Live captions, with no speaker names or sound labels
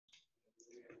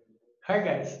Hi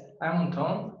guys, I'm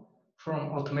Anton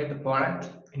from Automate the Planet.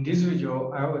 In this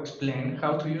video, I will explain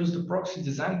how to use the proxy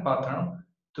design pattern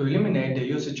to eliminate the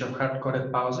usage of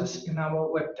hard-coded pauses in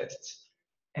our web tests.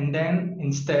 And then,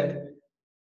 instead,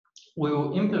 we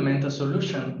will implement a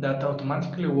solution that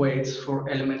automatically waits for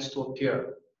elements to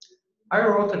appear. I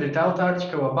wrote a detailed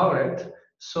article about it,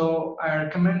 so I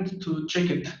recommend to check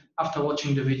it after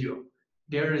watching the video.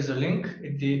 There is a link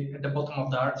at the bottom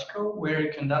of the article where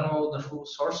you can download the full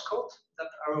source code that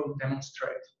I will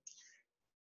demonstrate.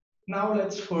 Now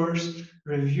let's first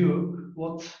review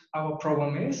what our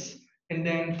problem is and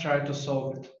then try to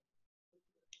solve it.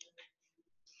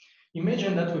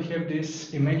 Imagine that we have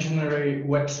this imaginary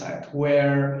website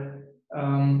where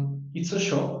it's a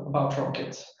shop about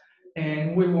rockets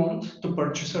and we want to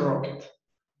purchase a rocket.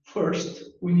 First,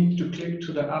 we need to click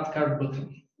to the Add Card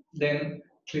button, then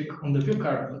click on the View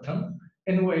Card button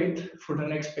and wait for the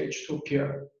next page to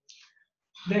appear.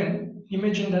 Then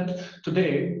imagine that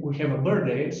today we have a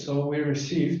birthday, so we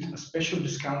received a special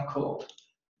discount code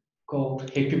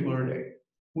called Happy Birthday.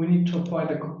 We need to apply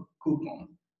the coupon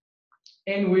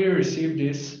and we receive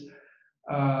this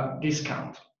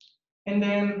discount. And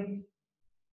then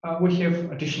we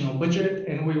have additional budget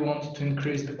and we want to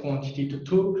increase the quantity to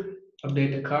 2,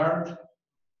 update the card,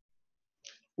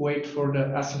 wait for the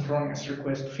asynchronous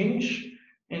request to finish,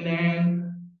 and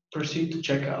then proceed to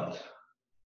checkout.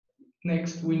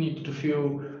 Next, we need to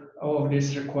fill all of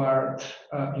this required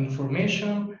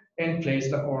information and place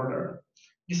the order.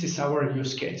 This is our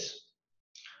use case.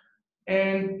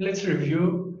 And let's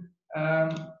review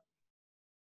our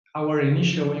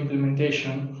initial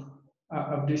implementation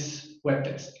of this web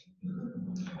test.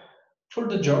 For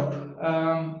the job,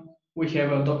 we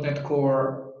have a .NET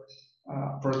Core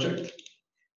project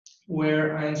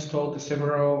where I installed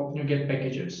several NuGet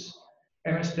packages: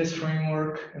 MS Test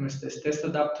Framework, MS Test Test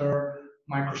Adapter,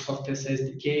 Microsoft Test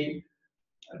SDK.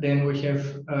 Then we have,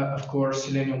 of course,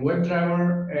 Selenium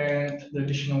WebDriver and the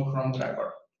additional Chrome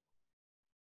driver.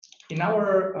 In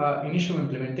our initial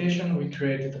implementation, we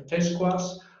created a test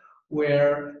class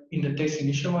where in the test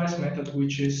initialize method,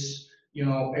 which is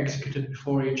executed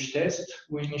before each test,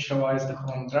 we initialize the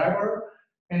Chrome driver,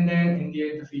 and then in the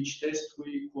end of each test,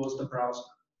 we close the browser.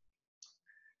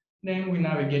 Then we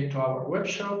navigate to our web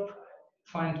shop,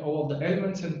 find all of the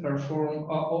elements and perform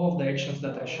all of the actions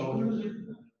that I showed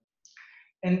you.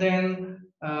 And then,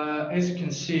 as you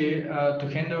can see, to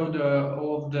handle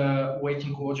all of the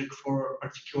waiting logic for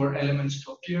particular elements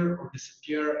to appear or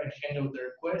disappear and handle the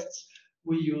requests,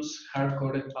 we use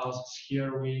hard-coded pauses.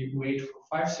 Here we wait for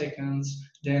 5 seconds,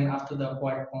 then after the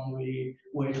apply coupon, we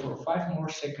wait for 5 more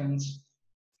seconds.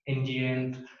 In the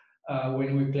end,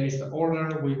 when we place the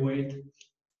order, we wait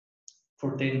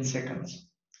for 10 seconds.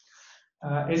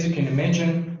 As you can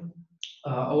imagine,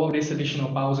 all of these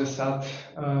additional pauses add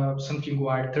something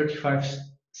like 35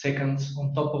 seconds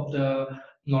on top of the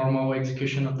normal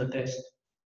execution of the test.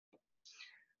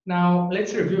 Now,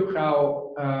 let's review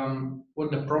how what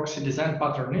the proxy design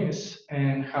pattern is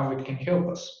and how it can help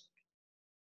us.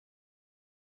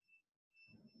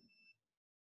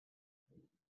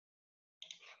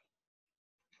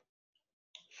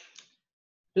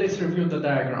 Let's review the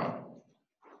diagram.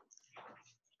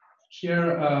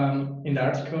 Here in the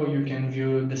article, you can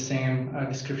view the same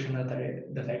description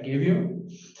that I gave you.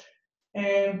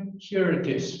 And here it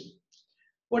is.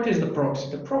 What is the proxy?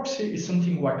 The proxy is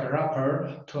something like a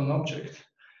wrapper to an object.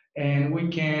 And we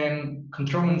can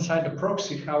control inside the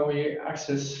proxy how we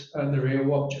access the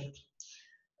real object.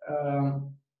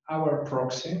 Our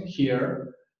proxy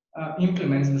here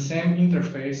implements the same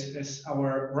interface as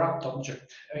our wrapped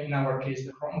object, in our case,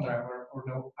 the Chrome driver or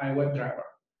the iWeb driver.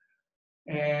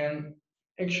 And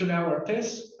actually, our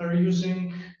tests are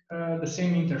using the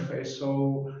same interface,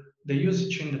 so the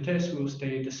usage in the test will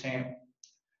stay the same.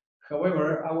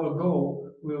 However, our goal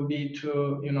will be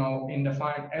to, in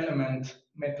define element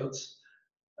methods,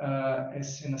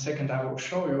 as in a second I will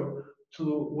show you,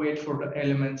 to wait for the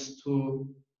elements to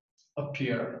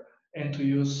appear and to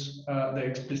use the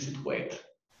explicit wait.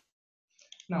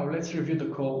 Now let's review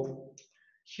the code.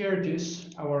 Here it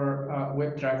is, our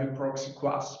WebDriver proxy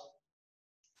class.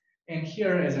 And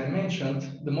here, as I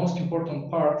mentioned, the most important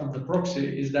part of the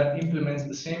proxy is that implements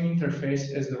the same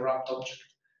interface as the wrapped object.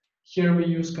 Here we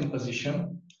use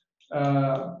composition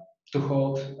to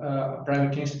hold a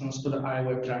private instance to the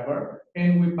iWeb driver,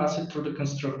 and we pass it through the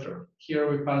constructor. Here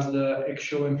we pass the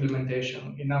actual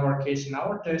implementation. In our case, in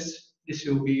our test, this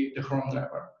will be the Chrome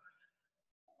driver.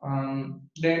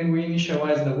 Then we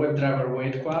initialize the WebDriver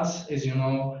wait class. As you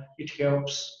know, it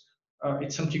helps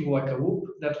it's something like a loop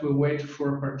that will wait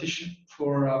for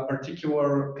a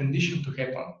particular condition to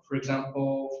happen. For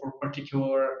example, for a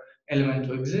particular element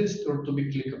to exist or to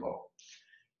be clickable.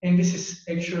 And this is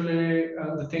actually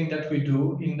the thing that we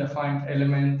do in the find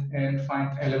element and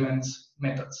find elements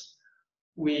methods.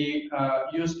 We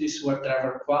use this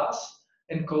WebDriver class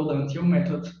and call the until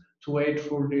method to wait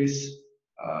for this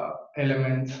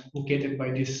element located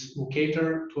by this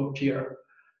locator to appear.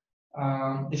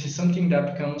 This is something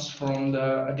that comes from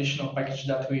the additional package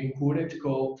that we included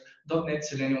called .NET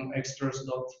Selenium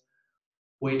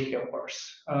extras.wait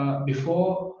helpers.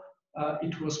 Before,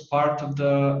 it was part of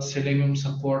the Selenium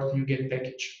support NuGet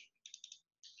package.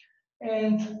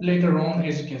 And later on,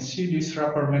 as you can see, these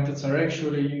wrapper methods are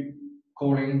actually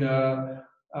calling the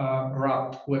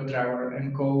wrap WebDriver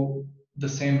and call the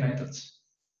same methods.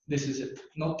 This is it,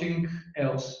 nothing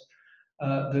else.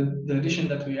 The addition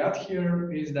that we add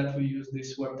here is that we use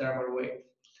this WebDriver wait.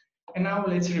 And now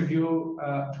let's review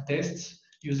the tests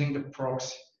using the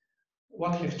proxy.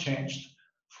 What have changed?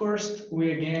 First,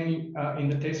 we again, in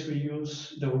the test, we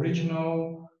use the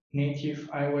original native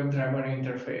iWebDriver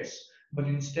interface. But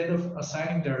instead of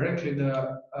assigning directly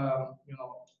the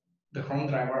Chrome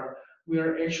driver, we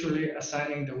are actually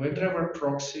assigning the WebDriver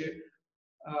proxy,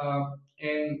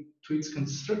 and to its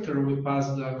constructor we pass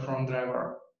the Chrome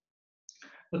driver.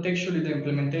 But actually the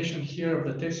implementation here of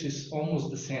the test is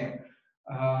almost the same.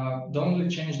 The only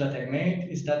change that I made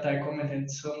is that I commented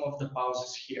some of the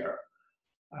pauses here.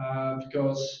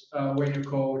 Because when you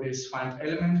call this find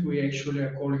element, we actually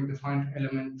are calling the find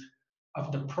element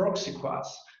of the proxy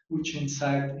class, which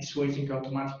inside is waiting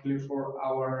automatically for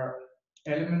our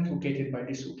element located by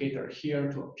this locator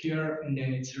here to appear, and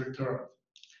then it's returned.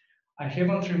 I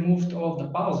haven't removed all the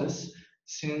pauses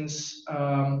since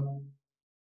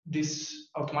this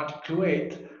automatic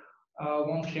wait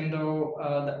won't handle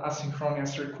the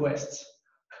asynchronous requests.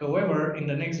 However, in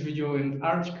the next video and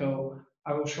article,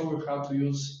 I will show you how to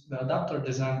use the adapter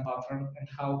design pattern and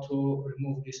how to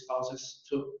remove these pauses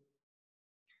too.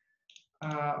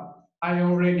 I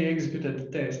already executed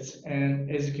the tests, and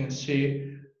as you can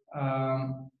see,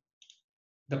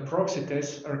 the proxy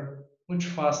tests are much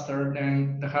faster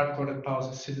than the hard-coded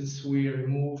pauses since we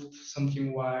removed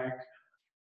something like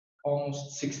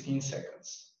almost 16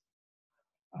 seconds.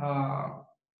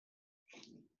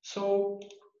 So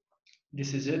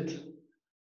this is it.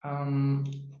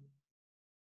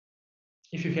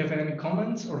 If you have any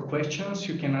comments or questions,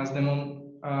 you can ask them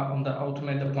on the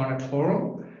Automate the Planet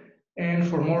forum. And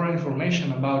for more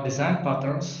information about design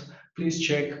patterns, please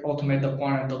check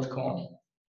automatetheplanet.com.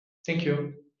 Thank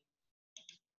you.